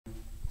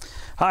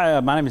Hi,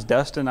 my name is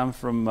Dustin. I'm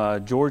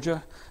from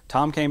Georgia.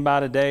 Tom came by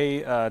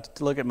today to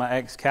look at my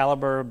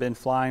Excalibur. Been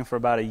flying for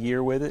about a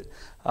year with it.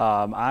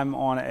 I'm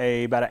on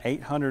about an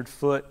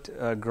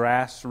 800-foot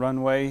grass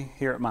runway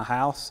here at my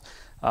house,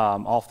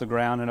 off the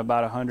ground in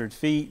about 100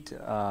 feet.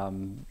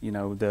 You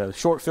know, the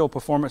short field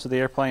performance of the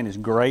airplane is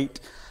great.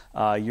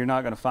 You're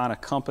not going to find a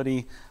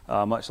company,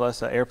 much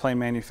less an airplane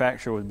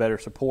manufacturer, with better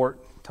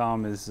support.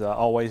 Tom is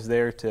always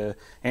there to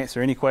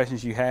answer any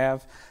questions you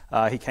have.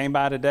 He came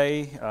by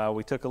today.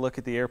 We took a look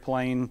at the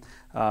airplane,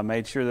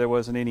 made sure there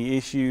wasn't any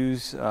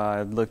issues,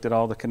 looked at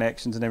all the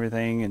connections and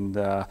everything,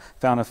 and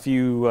found a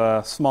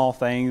few small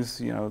things,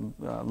 you know,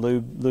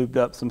 lubed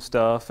up some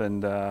stuff,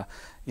 and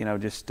you know,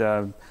 just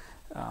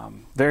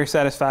very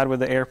satisfied with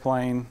the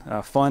airplane.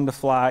 Fun to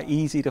fly,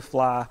 easy to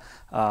fly.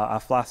 I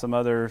fly some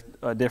other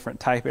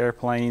different type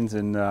airplanes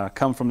and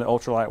come from the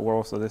ultralight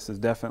world, so this is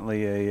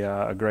definitely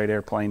a great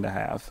airplane to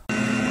have.